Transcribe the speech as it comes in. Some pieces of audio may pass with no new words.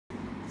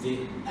the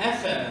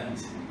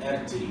afferent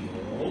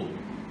arteriole,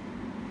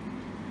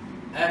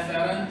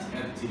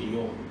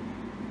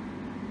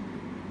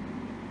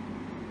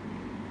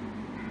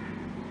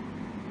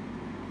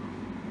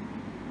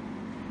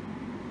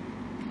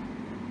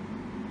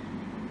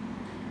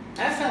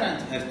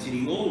 Afferent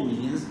arteriole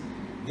means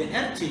the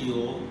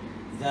arteriole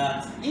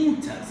that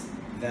enters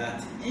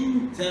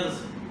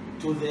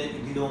to the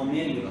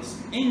glomerulus,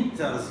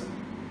 enters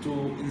to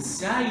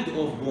inside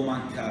of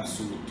Bowman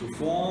capsule to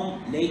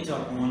form later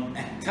on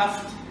a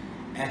tuft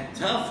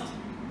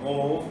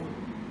of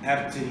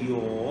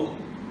arteriole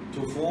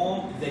to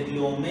form the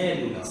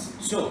glomerulus.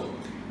 So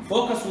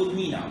focus with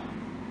me now,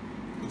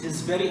 it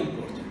is very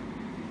important.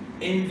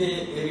 In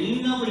the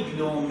renal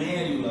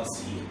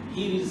glomerulus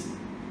here is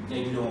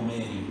the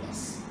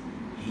glomerulus,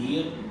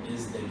 here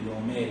is the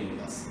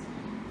glomerulus.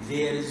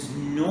 There is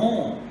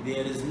no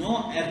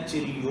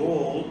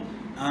arteriole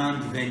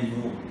and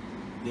venule.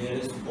 There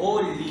is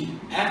only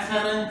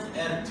afferent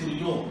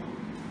arteriole,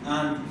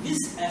 and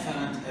this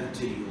afferent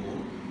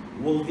arteriole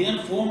will then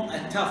form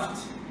a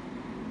tuft.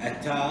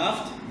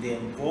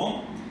 Then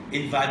form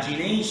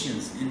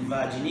invaginations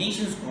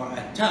or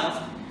a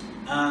tuft,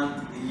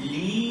 and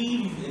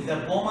leave the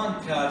Bowman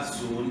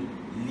capsule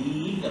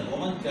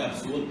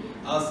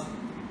as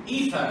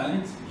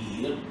efferent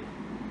here,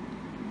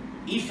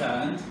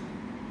 efferent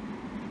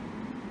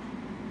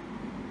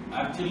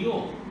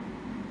arteriole.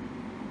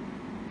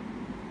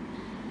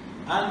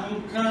 And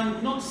you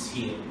can notice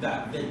here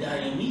that the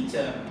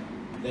diameter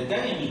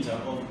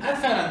of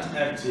afferent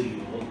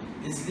arteriole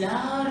is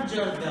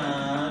larger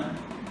than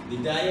the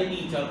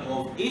diameter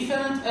of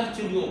efferent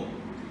arteriole,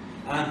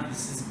 and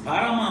this is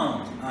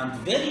paramount and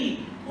very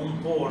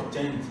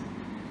important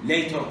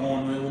later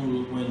on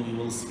when we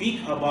will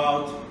speak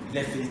about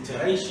the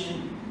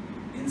filtration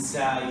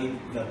inside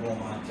the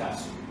Bowman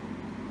capsule.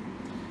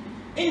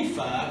 In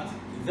fact,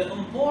 the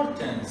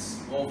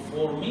importance of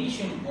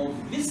formation of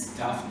this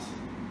tuft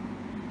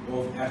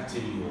of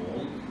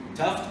arteriole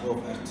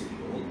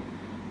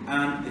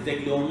and the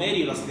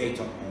glomerulus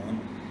later on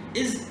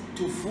is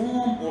to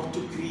form or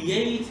to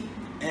create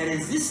a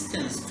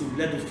resistance to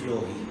blood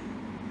flow here.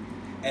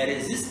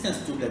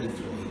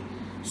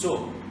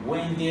 So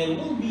when there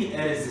will be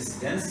a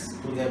resistance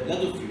to the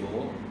blood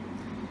flow,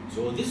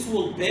 so this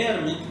will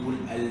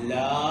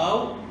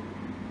allow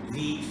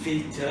the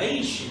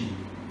filtration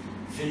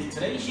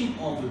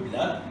of the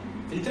blood.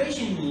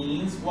 Filtration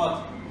means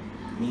what?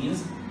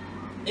 Means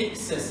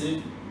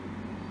excessive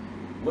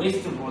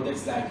waste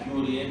products like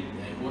urine,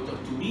 like water,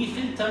 to be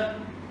filtered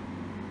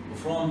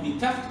from the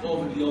tuft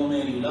of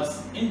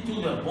glomerulus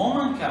into the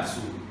Bowman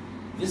capsule.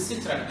 This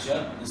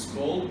structure is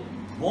called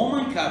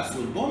Bowman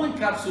capsule. Bowman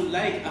capsule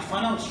like a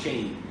funnel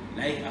shape,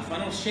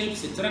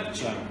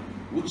 structure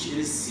which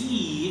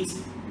receives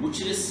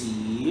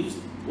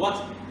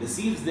what?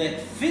 Receives the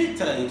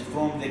filtrate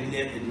from the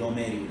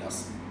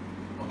glomerulus.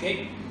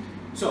 Okay?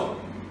 So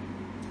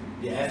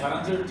the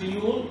afferent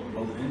arteriole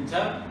will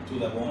enter to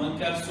the Bowman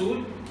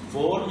capsule,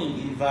 forming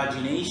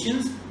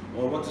invaginations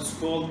or what is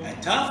called a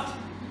tuft,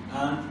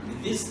 and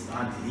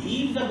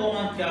leave the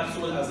Bowman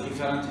capsule as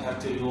efferent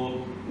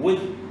arteriole with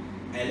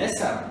a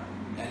lesser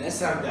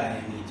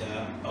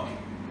diameter. Okay.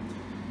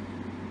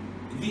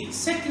 The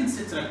second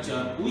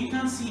structure we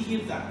can see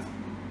here that,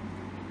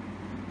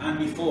 and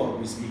before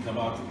we speak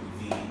about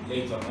the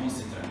later on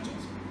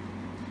structures,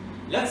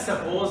 let's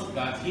suppose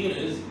that here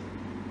is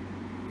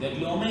the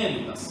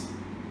glomerulus,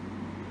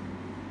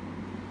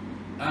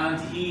 and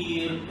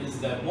here is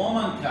the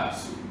Bowman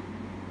capsule.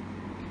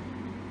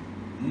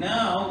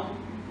 Now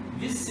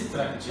this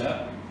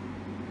structure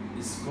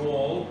is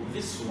called,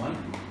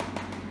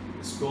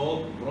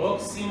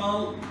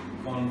 proximal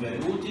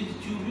convoluted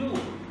tubule,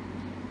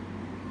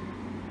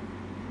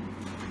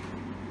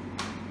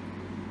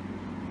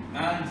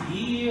 and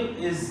here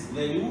is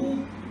the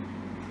loop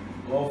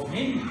of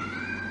Henle.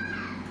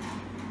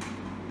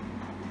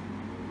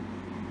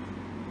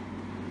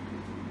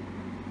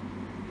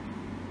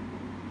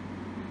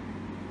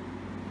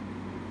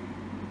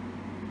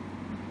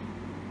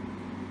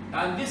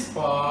 And this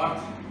part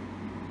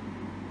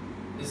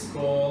is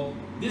called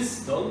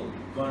distal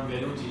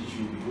convoluted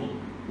tubule,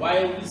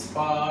 while this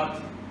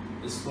part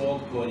is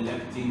called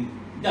collecting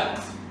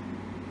duct.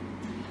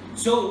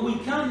 So we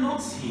can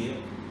note here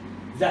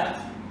that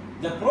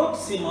the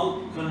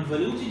proximal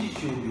convoluted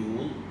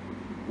tubule,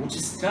 which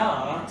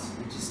starts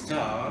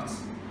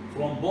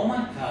from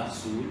Bowman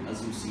capsule,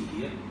 as you see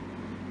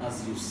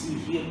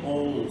here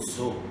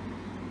also,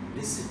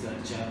 this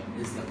structure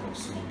is the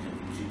proximal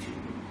convoluted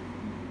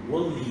tubule,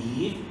 will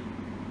leave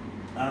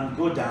and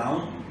go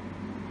down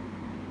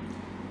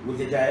with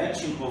the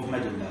direction of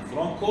medulla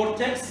from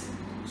cortex.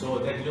 So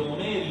the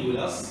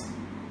glomerulus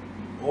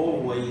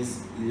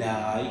always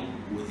lie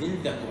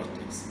within the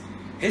cortex.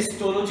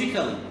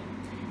 Histologically,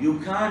 you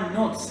can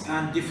note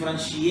and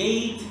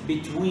differentiate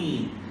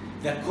between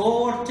the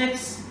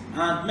cortex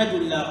and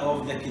medulla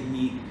of the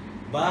kidney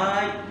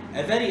by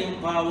a very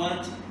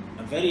paramount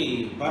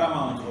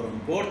or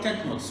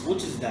important note,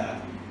 which is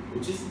the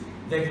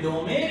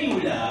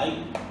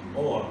glomeruli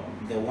or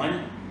the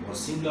one or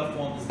singular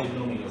form is the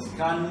glomerulus,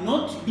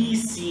 cannot be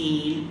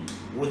seen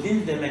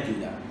within the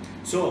medulla.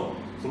 So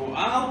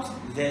throughout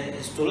the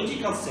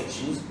histological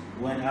sections,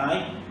 when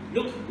I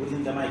look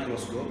within the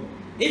microscope,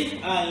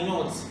 if I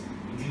note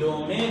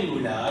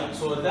glomeruli,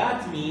 so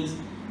that means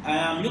I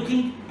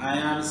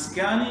am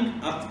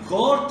scanning at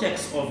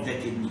cortex of the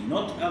kidney,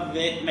 not at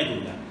the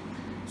medulla.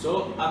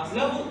 So at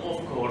level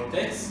of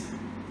cortex,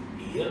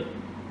 here,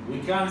 we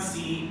can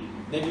see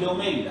the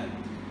glomeruli.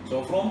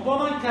 So from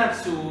Bowman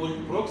capsule,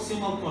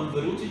 proximal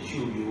convoluted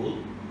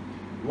tubule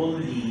will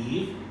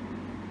leave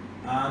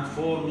and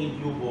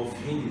forming loop of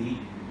Henle.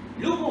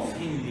 Loop of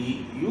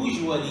Henle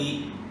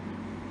usually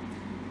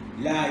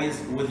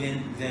lies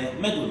within the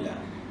medulla.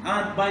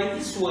 And by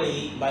this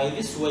way,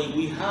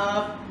 we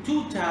have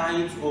two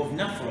types of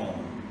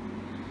nephron.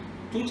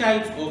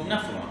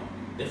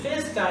 The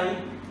first type,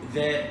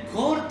 the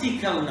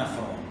cortical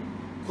nephron.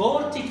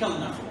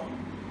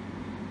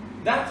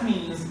 That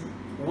means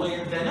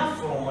when the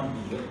nephron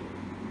here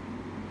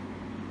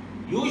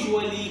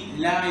usually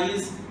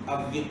lies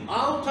at the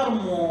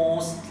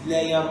outermost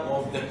layer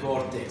of the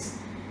cortex,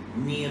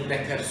 near the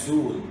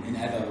capsule, in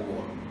other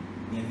words.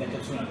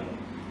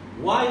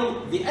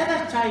 While the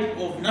other type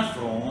of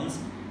nephrons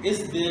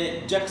is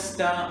the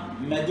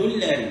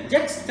juxtamedullary.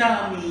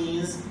 Juxta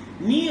means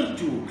near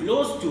to,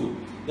 close to.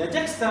 The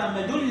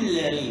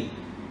juxtamedullary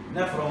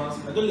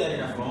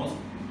nephrons,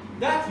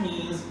 that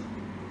means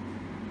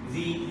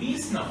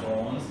these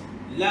nephrons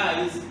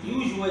lies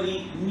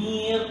usually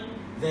near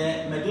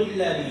the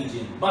medulla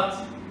region.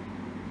 But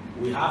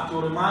we have to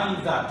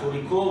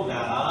recall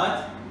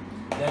that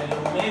the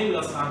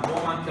glomerulus and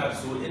Bowman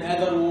capsule, in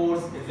other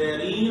words, the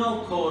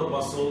renal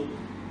corpuscle,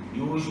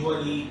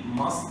 usually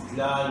must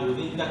lie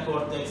within the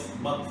cortex,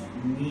 but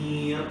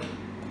near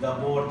the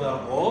border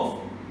of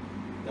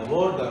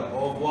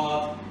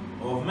what?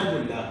 Of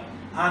medulla.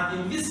 And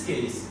in this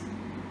case,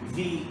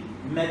 the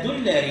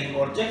medullary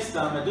or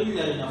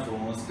juxtamedullary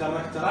nephrons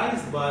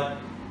characterized by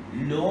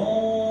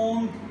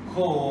long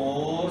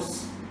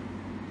course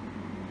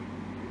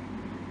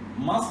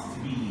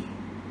must be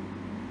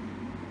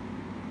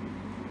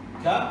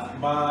cut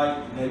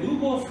by the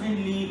loop of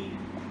Henle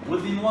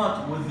within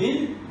what?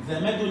 Within the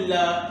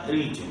medulla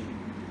region.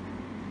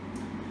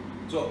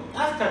 So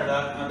after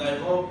that, and I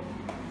hope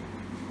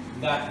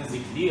that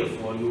is clear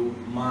for you,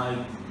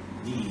 my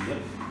dear,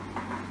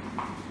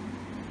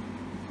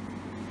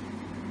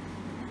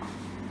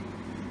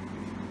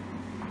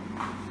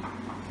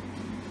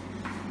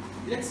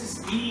 let's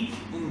speak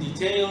in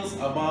details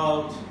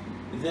about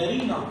the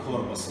renal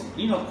corpuscle.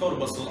 Renal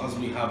corpuscle, as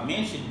we have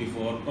mentioned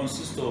before,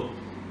 consists of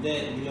the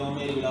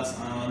glomerulus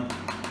and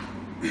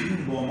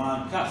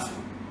Bowman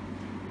capsule.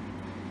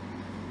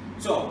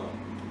 So,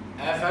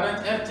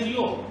 afferent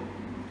arteriole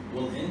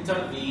will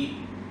enter the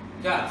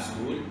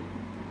capsule,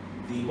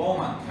 the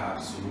Bowman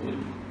capsule,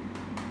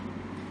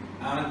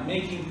 and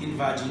making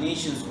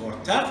invaginations or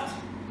tuft,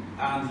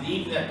 and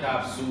leave the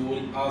capsule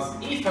as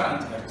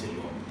efferent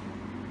arteriole.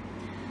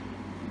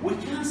 We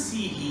can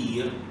see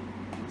here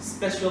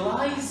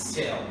specialized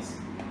cells.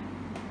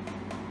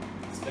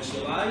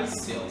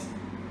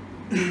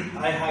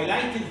 I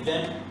highlighted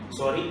them,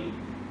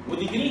 with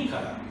the green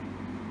color.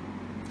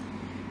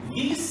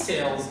 These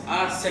cells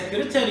are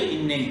secretory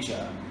in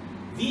nature.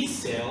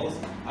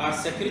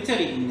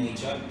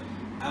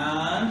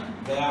 And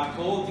they are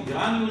called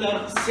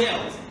granular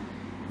cells.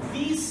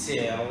 These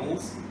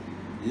cells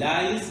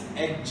lies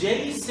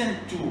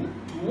adjacent to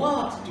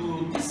what?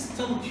 To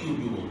distal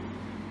tubule.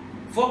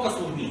 Focus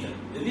with me here.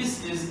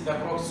 This is the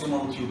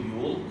proximal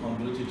tubule,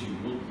 convoluted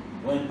tubule.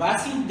 When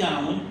passing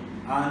down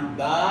and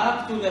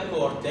back to the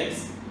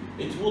cortex,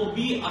 it will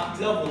be at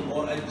level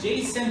or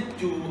adjacent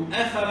to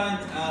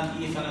afferent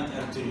and efferent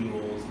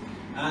arterioles.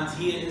 And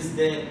here is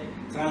the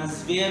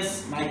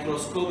transverse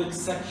microscopic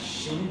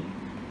section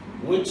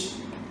which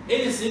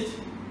elicits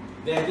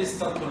the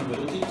distal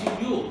convoluted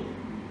tubule.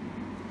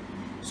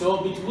 So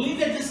between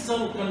the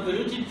distal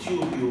convoluted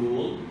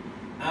tubule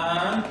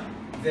and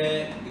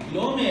the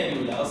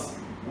glomerulus,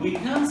 we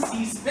can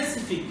see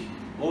specific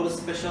or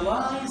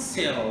specialized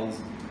cells.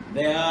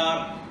 They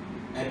are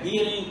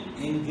appearing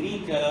in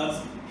green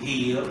colors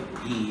here,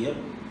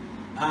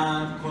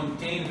 and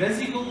contain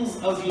vesicles,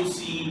 as you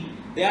see.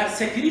 They are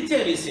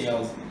secretory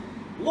cells.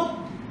 What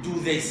do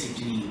they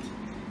secrete?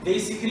 They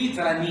secrete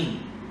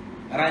renin,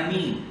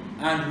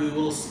 and we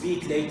will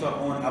speak later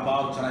on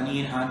about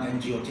renin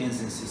and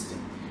angiotensin system.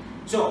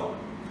 So,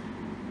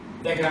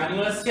 the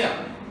granular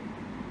cell,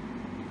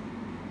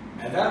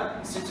 other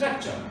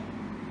structure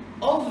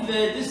of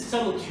the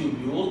distal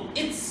tubule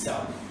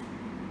itself,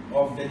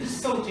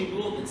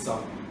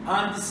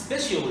 and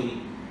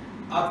especially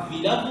at the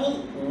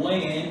level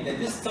when the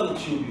distal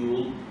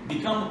tubule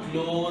become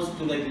close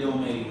to the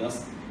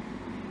glomerulus,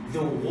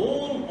 the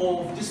wall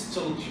of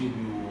distal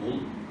tubule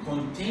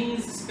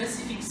contains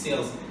specific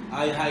cells.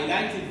 I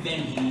highlighted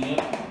them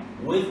here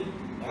with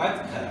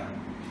red color.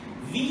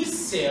 These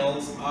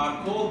cells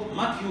are called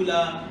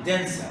macula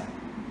densa.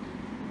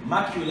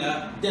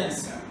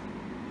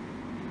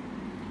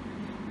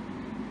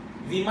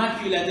 The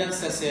macula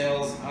densa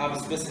cells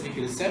have specific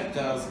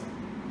receptors,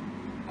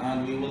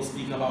 and we will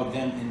speak about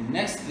them in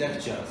next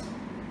lectures.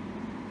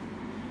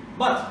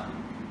 But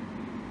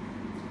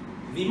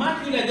the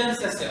macula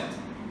densa cells,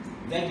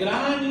 the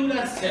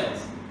granular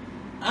cells,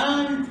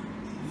 and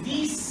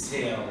these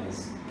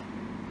cells,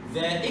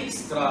 the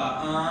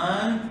extra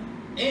and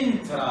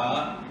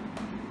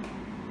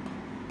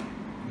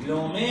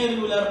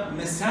intraglomerular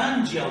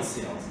mesangial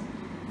cells,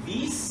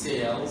 these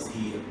cells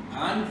here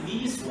and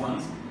these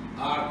ones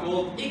are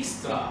called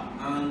extra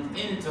and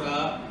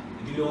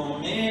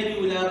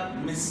intraglomerular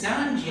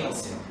mesangial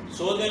cells.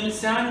 So the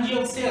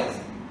mesangial cells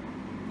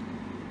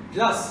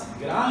plus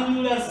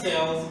granular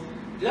cells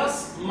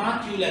plus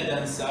macula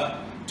densa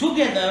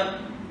together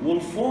will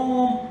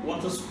form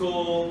what is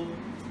called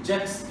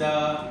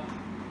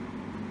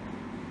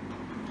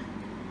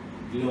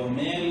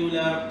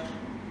juxtaglomerular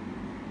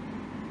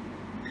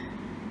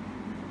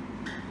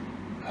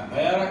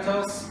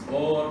apparatus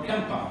or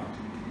compound.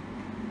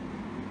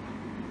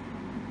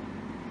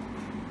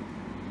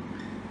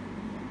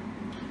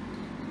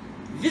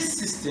 This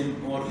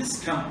system or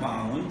this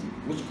compound,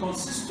 which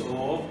consists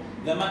of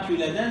the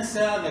macula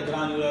densa, the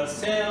granular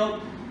cell,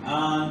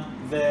 and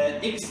the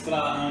extra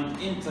and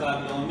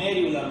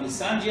intraglomerular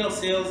mesangial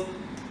cells,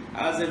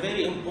 has a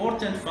very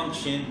important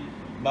function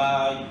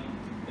by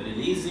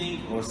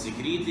releasing or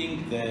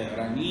secreting the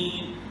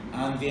renal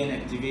and then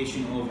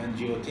activation of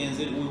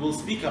angiotensin. We will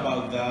speak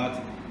about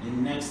that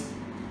in next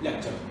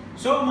lecture.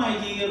 So my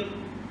dear,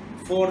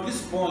 for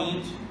this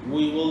point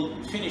we will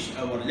finish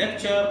our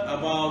lecture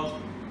about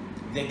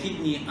the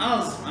kidney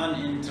as an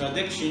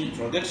introduction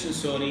for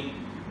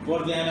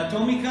the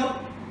anatomical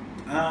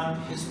and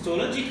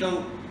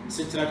histological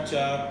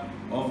structure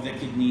of the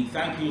kidney.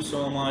 Thank you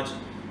so much,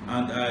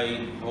 and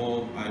I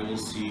hope I will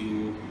see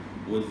you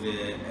with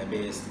the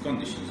best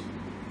conditions.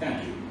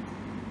 Thank you.